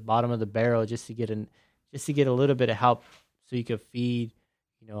scrape at the bottom of the barrel just to get a little bit of help so you could feed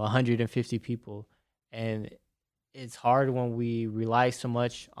 150 people. And it's hard when we rely so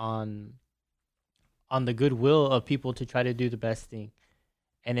much on the goodwill of people to try to do the best thing.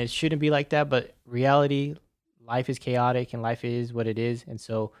 And it shouldn't be like that, but reality, life is chaotic and life is what it is. And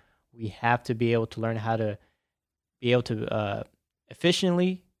so we have to be able to learn how to be able to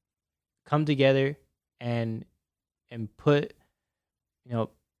efficiently come together and put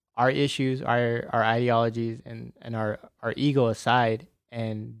our issues, our ideologies and our ego aside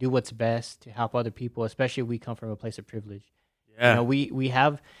and do what's best to help other people, especially if we come from a place of privilege. Yeah. We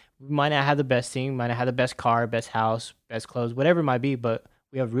might not have the best thing, might not have the best car, best house, best clothes, whatever it might be, but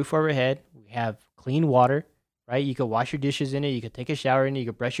we have roof over our head, we have clean water, right? You could wash your dishes in it, you could take a shower in it, you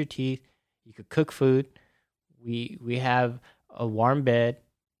could brush your teeth, you could cook food. We have a warm bed,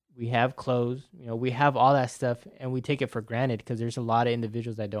 we have clothes, we have all that stuff and we take it for granted because there's a lot of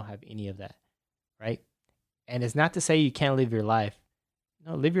individuals that don't have any of that, right? And it's not to say you can't live your life.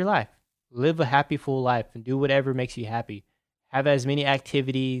 No, live your life. Live a happy, full life and do whatever makes you happy. Have as many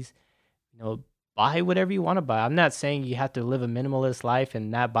activities, buy whatever you want to buy. I'm not saying you have to live a minimalist life and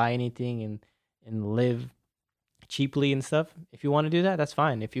not buy anything and live cheaply and stuff. If you want to do that, that's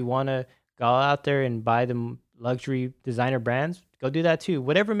fine. If you want to go out there and buy the luxury designer brands, go do that too.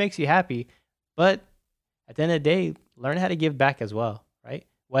 Whatever makes you happy. But at the end of the day, learn how to give back as well, right?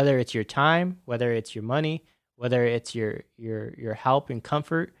 Whether it's your time, whether it's your money, whether it's your help and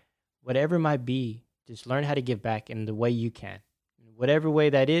comfort, whatever it might be, just learn how to give back in the way you can. Whatever way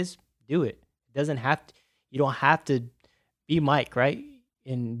that is, do it. It doesn't have to, you don't have to be Mike, right?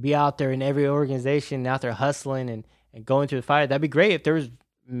 And be out there in every organization, out there hustling and going through the fire. That'd be great if there was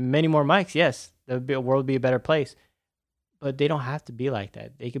many more Mikes. Yes, the world would be a better place. But they don't have to be like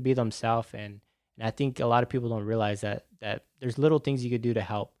that. They could be themselves. And I think a lot of people don't realize that there's little things you could do to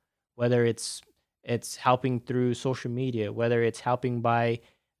help, whether it's helping through social media, whether it's helping by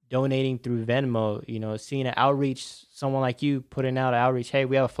donating through Venmo, seeing an outreach, someone like you putting out an outreach, hey,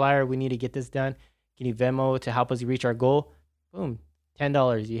 we have a flyer, we need to get this done. Can you Venmo to help us reach our goal? Boom,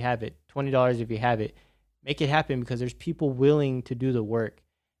 $10, you have it. $20 if you have it. Make it happen because there's people willing to do the work.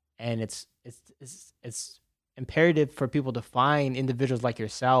 And it's imperative for people to find individuals like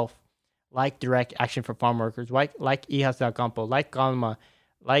yourself, like Direct Action for Farm Workers, like Hijas del Campo, like Calma,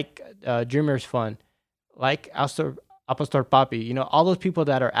 like Dreamers Fund, like Apostol Papi, all those people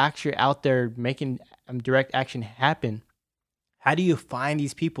that are actually out there making direct action happen. How do you find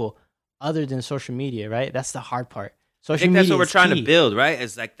these people other than social media, right? That's the hard part. I think that's what we're trying to build, right?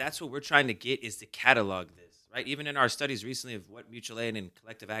 It's like that's what we're trying to get is to catalog this, right? Even in our studies recently of what mutual aid and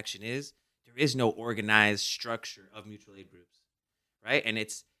collective action is, there is no organized structure of mutual aid groups, right? And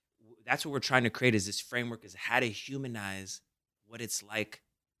that's what we're trying to create is this framework is how to humanize what it's like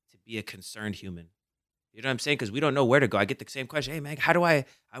to be a concerned human. You know what I'm saying? Because we don't know where to go. I get the same question. Hey, man, how do I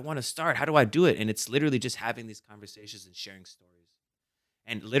want to start? How do I do it? And it's literally just having these conversations and sharing stories.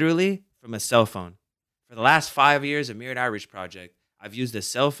 And literally from a cell phone. For the last 5 years of Myriad Outreach Project, I've used a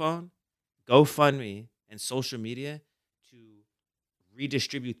cell phone, GoFundMe, and social media to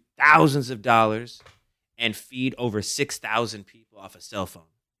redistribute thousands of dollars and feed over 6,000 people off a cell phone.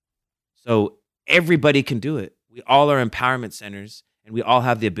 So everybody can do it. We all are empowerment centers, and we all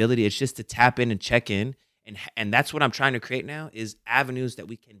have the ability. It's just to tap in and check in. And that's what I'm trying to create now is avenues that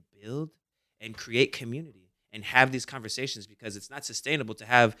we can build and create community and have these conversations, because it's not sustainable to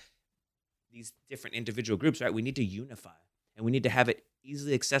have these different individual groups, right? We need to unify, and we need to have it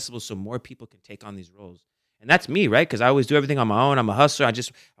easily accessible so more people can take on these roles. And that's me, right? Because I always do everything on my own. I'm a hustler.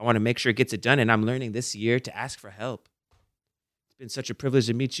 I want to make sure it gets it done. And I'm learning this year to ask for help. It's been such a privilege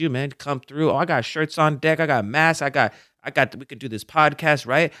to meet you, man. Come through. Oh, I got shirts on deck. I got masks. We could do this podcast,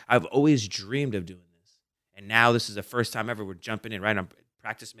 right? I've always dreamed of doing this. And now this is the first time ever we're jumping in, right?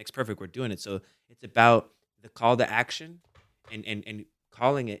 Practice makes perfect. We're doing it. So it's about the call to action and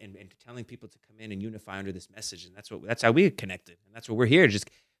calling it and telling people to come in and unify under this message. And that's how we connected. And that's what we're here.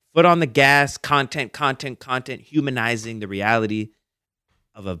 Just foot on the gas, content, humanizing the reality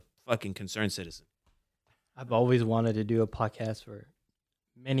of a fucking concerned citizen. I've always wanted to do a podcast for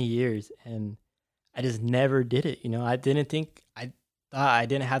many years, and I just never did it. I thought I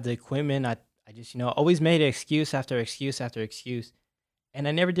didn't have the equipment. I just, always made excuse after excuse after excuse. And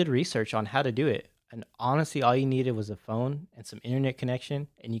I never did research on how to do it. And honestly, all you needed was a phone and some internet connection,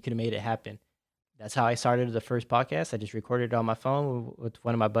 and you could have made it happen. That's how I started the first podcast. I just recorded it on my phone with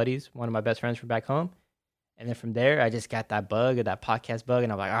one of my buddies, one of my best friends from back home. And then from there, I just got that podcast bug,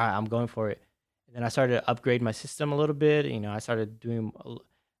 and I'm like, all right, I'm going for it. And then I started to upgrade my system a little bit. I started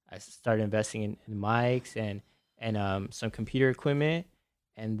investing in mics and some computer equipment.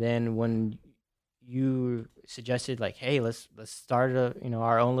 And then when you suggested, like, hey, let's start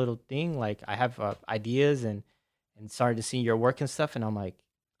our own little thing. Like, I have ideas and started to see your work and stuff, and I'm like,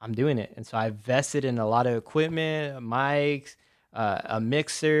 I'm doing it. And so I invested in a lot of equipment, mics, a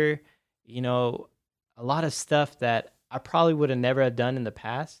mixer, a lot of stuff that I probably would have never have done in the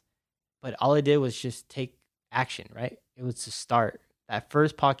past. But all I did was just take action, right? It was to start. That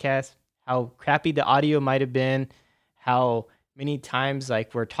first podcast, how crappy the audio might have been, how many times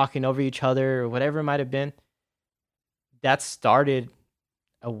like we're talking over each other or whatever it might have been, that started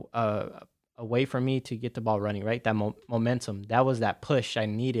a way for me to get the ball running, right? That momentum, that was that push I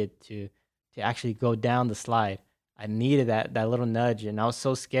needed to actually go down the slide. I needed that little nudge, and I was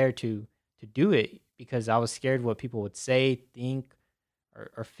so scared to do it because I was scared what people would say, think,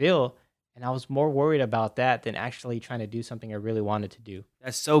 or feel. And I was more worried about that than actually trying to do something I really wanted to do.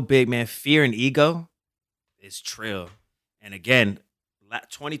 That's so big, man. Fear and ego is trill. And again,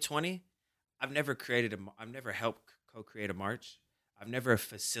 2020, I've never helped co-create a march. I've never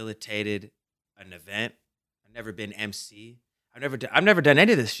facilitated an event. I've never been MC. I've never done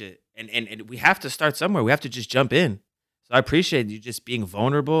any of this shit. And we have to start somewhere. We have to just jump in. So I appreciate you just being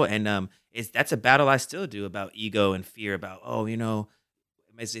vulnerable. And that's a battle I still do about ego and fear about,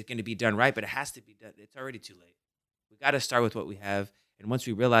 is it going to be done right? But it has to be done. It's already too late. We got to start with what we have. And once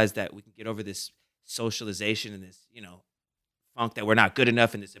we realize that we can get over this socialization and this, funk that we're not good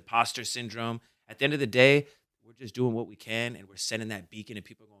enough and this imposter syndrome, at the end of the day, we're just doing what we can, and we're sending that beacon, and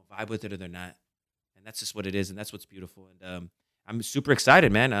people are going to vibe with it or they're not. And that's just what it is, and that's what's beautiful. And I'm super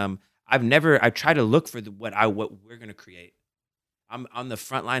excited, man. I try to look for what we're going to create. I'm on the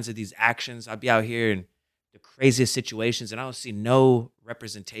front lines of these actions. I'll be out here in the craziest situations, and I don't see no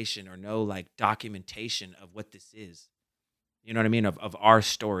representation or no like documentation of what this is. You know what I mean? Of our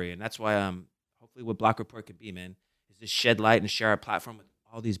story. And that's why hopefully what Block Report could be, man, is just shed light and share our platform with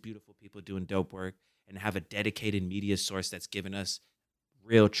all these beautiful people doing dope work and have a dedicated media source that's given us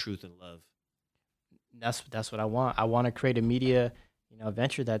real truth and love. That's what I want. I want to create a media,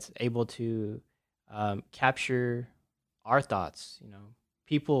 venture that's able to capture our thoughts,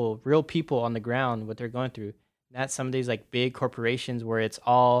 real people on the ground, what they're going through. Not some of these like big corporations where it's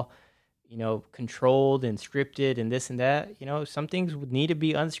all, controlled and scripted and this and that. Some things need to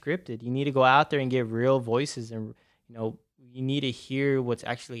be unscripted. You need to go out there and give real voices, and you need to hear what's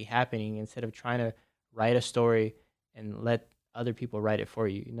actually happening instead of trying to write a story and let other people write it for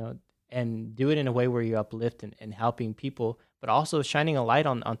you, and do it in a way where you uplift and helping people, but also shining a light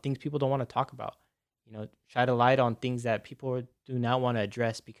on things people don't want to talk about. Shine a light on things that people do not want to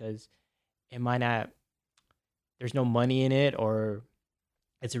address because it might not, there's no money in it, or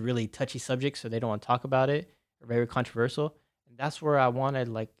it's a really touchy subject, so they don't want to talk about it, or very controversial. And that's where I want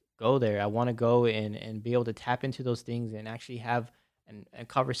to go there. I want to go and be able to tap into those things and actually have and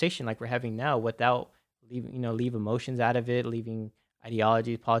conversation like we're having now without leave emotions out of it, leaving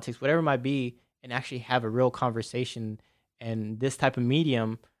ideology, politics, whatever it might be, and actually have a real conversation. And this type of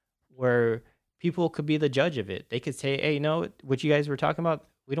medium where people could be the judge of it. They could say, "Hey, what you guys were talking about?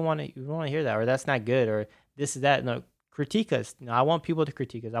 We don't want to hear that, or that's not good, or this is that." No, critique us. I want people to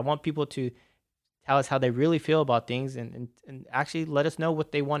critique us. I want people to tell us how they really feel about things, and actually let us know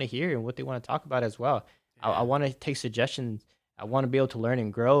what they want to hear and what they want to talk about as well. I Yeah. want to take suggestions. I want to be able to learn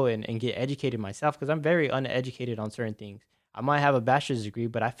and grow and get educated myself because I'm very uneducated on certain things. I might have a bachelor's degree,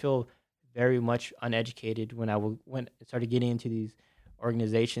 but I feel very much uneducated when I started getting into these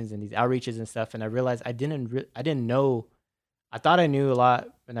organizations and these outreaches and stuff. And I realized I didn't know. I thought I knew a lot,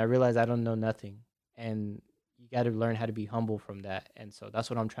 and I realized I don't know nothing. And you got to learn how to be humble from that. And so that's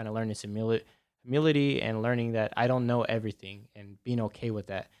what I'm trying to learn is humility and learning that I don't know everything and being okay with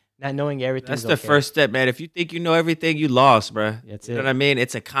that. Not knowing everything That's is the okay. first step, man. If you think you know everything, you lost, bro. That's You know it. what I mean?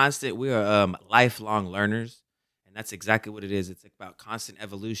 It's a constant. We are lifelong learners, and that's exactly what it is. It's about constant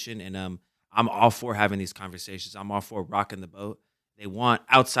evolution, and I'm all for having these conversations. I'm all for rocking the boat. They want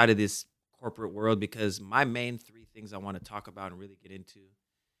outside of this corporate world because my main three things I want to talk about and really get into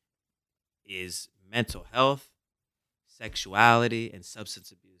is mental health, sexuality, and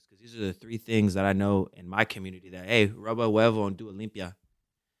substance abuse. Because these are the three things that I know in my community that, hey, rubber huevo and do a limpia.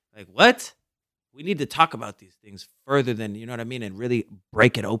 Like, what? We need to talk about these things further than, you know what I mean? And really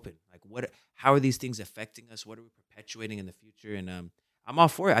break it open. Like, how are these things affecting us? What are we perpetuating in the future? And I'm all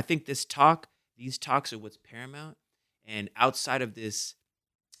for it. I think these talks are what's paramount. And outside of this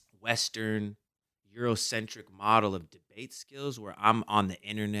Western Eurocentric model of debate skills where I'm on the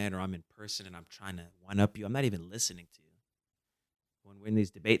internet or I'm in person and I'm trying to one up you, I'm not even listening to you when we're in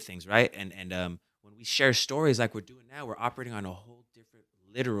these debate things, right? And when we share stories like we're doing now, we're operating on a whole different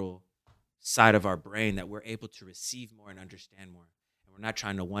literal side of our brain that we're able to receive more and understand more. And we're not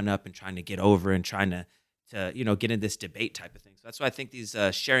trying to one up and trying to get over and trying to get in this debate type of thing. So that's why I think these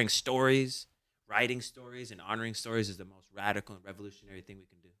sharing stories, writing stories, and honoring stories is the most radical and revolutionary thing we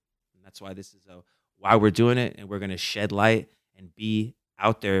can do. And that's why this is why we're doing it, and we're going to shed light and be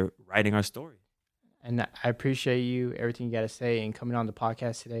out there writing our story. And I appreciate you, everything you got to say, and coming on the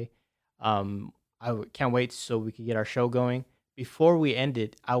podcast today. Can't wait so we can get our show going. Before we end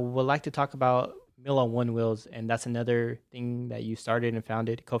it, I would like to talk about Mill on One Wheels, and that's another thing that you started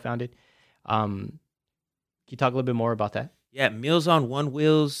and co-founded. Can you talk a little bit more about that? Yeah, Meals on One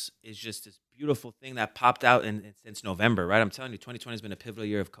Wheels is just this beautiful thing that popped out since November, right? I'm telling you, 2020 has been a pivotal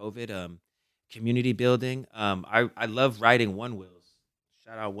year of COVID. Community building. I love riding One Wheels.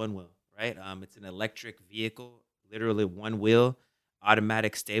 Shout out One Wheel, right? It's an electric vehicle, literally one wheel,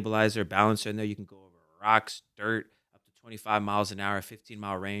 automatic stabilizer, balancer in there. You can go over rocks, dirt, up to 25 miles an hour,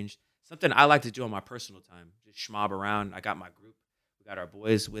 15-mile range. Something I like to do on my personal time, just schmob around. I got my group. We got our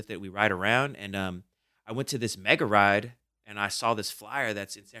boys with it. We ride around, and I went to this mega ride, and I saw this flyer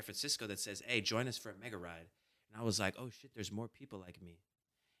that's in San Francisco that says, "Hey, join us for a mega ride." And I was like, "Oh shit, there's more people like me."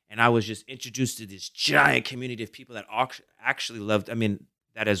 And I was just introduced to this giant community of people that actually loved,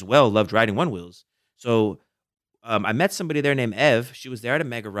 that as well loved riding one wheels. So I met somebody there named Ev. She was there at a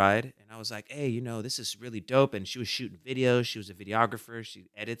mega ride, and I was like, "Hey, this is really dope." And she was shooting videos. She was a videographer. She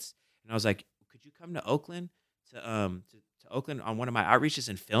edits, and I was like, "Could you come to Oakland to Oakland on one of my outreaches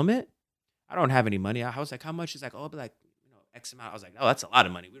and film it?" I don't have any money. I was like, "How much?" She's like, "Oh, I'll be like, X amount." I was like, "Oh, that's a lot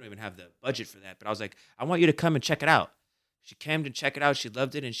of money. We don't even have the budget for that." But I was like, "I want you to come and check it out." She came to check it out. She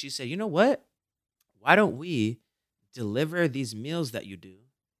loved it. And she said, "You know what? Why don't we deliver these meals that you do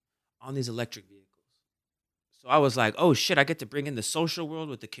on these electric vehicles?" So I was like, "Oh shit, I get to bring in the social world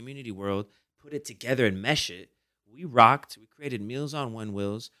with the community world, put it together and mesh it." We rocked. We created Meals on One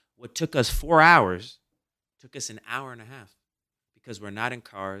Wheels. What took us 4 hours took us an hour and a half because we're not in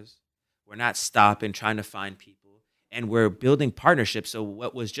cars. We're not stopping, trying to find people. And we're building partnerships. So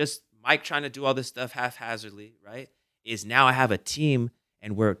what was just Mike trying to do all this stuff haphazardly, right? Is now I have a team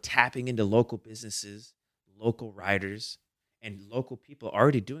and we're tapping into local businesses, local riders, and local people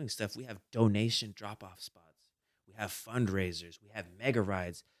already doing stuff. We have donation drop-off spots. We have fundraisers. We have mega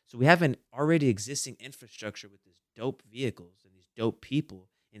rides. So we have an already existing infrastructure with these dope vehicles and these dope people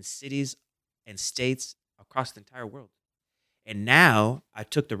in cities and states across the entire world. And now I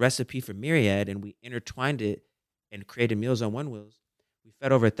took the recipe for Myriad and we intertwined it and created Meals on One Wheels. We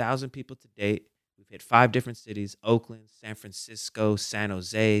fed over 1,000 people to date. We've hit 5 different cities: Oakland, San Francisco, San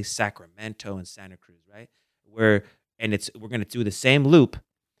Jose, Sacramento, and Santa Cruz, right? We're going to do the same loop,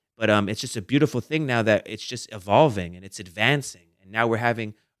 but it's just a beautiful thing now that it's just evolving and it's advancing. And now we're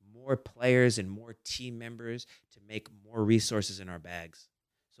having more players and more team members to make more resources in our bags.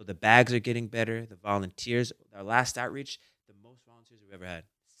 So the bags are getting better. The volunteers, our last outreach, the most volunteers we've ever had.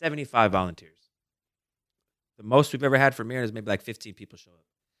 75 volunteers. The most we've ever had for Mirror is maybe like 15 people show up.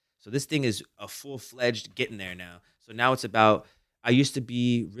 So this thing is a full-fledged getting there now. So now it's about, I used to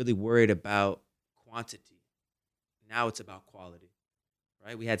be really worried about quantity. Now it's about quality,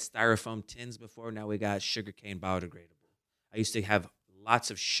 right? We had styrofoam tins before. Now we got sugarcane biodegradable. I used to have lots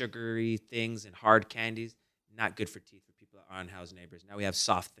of sugary things and hard candies. Not good for teeth for people that are unhoused neighbors. Now we have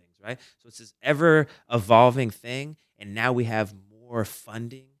soft things, right? So it's this ever-evolving thing, and now we have more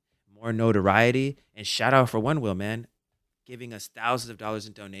funding, more notoriety, and shout out for One Wheel, man, giving us thousands of dollars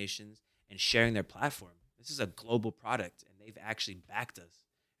in donations and sharing their platform. This is a global product, and they've actually backed us.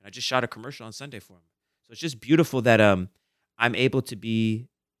 And I just shot a commercial on Sunday for them. So it's just beautiful that I'm able to be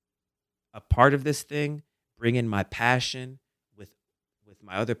a part of this thing, bring in my passion with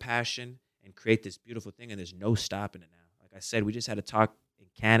my other passion, and create this beautiful thing, and there's no stopping it now. Like I said, we just had a talk in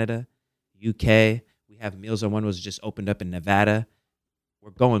Canada, UK. We have Meals on One Wheels just opened up in Nevada. We're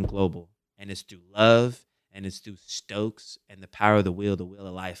going global, and it's through love, and it's through Stokes and the power of the wheel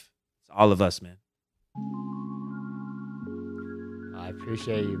of life. It's all of us, man. I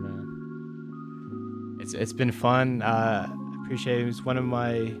appreciate you, man. It's been fun. I appreciate it. It's one of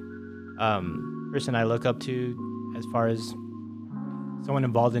my person I look up to as far as someone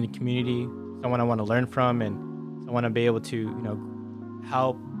involved in the community, someone I want to learn from, and someone to be able to,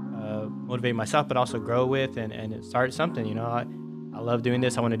 help motivate myself, but also grow with and start something. I love doing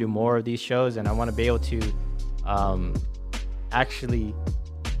this. I want to do more of these shows, and I want to be able to actually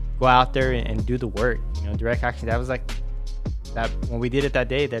go out there and do the work. Direct action. That was like that when we did it that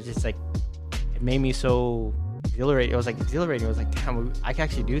day. That just like it made me so exhilarated. It was like exhilarating. It was like, damn, I can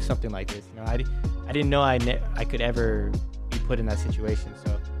actually do something like this. I didn't know I could ever be put in that situation.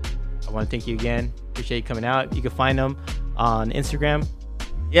 So I want to thank you again. Appreciate you coming out. You can find them on Instagram.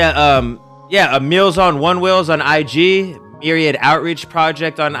 Yeah, Meals on One Wheels on IG, Myriad Outreach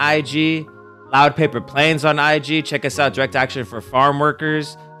Project on IG, Loud Paper Planes on IG. Check us out, Direct Action for Farm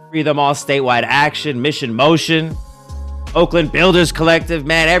Workers, Free Them All Statewide Action, Mission Motion, Oakland Builders Collective,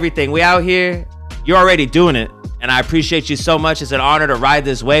 man, everything. We out here. You're already doing it, and I appreciate you so much. It's an honor to ride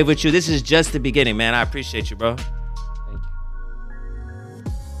this wave with you. This is just the beginning, man. I appreciate you, bro.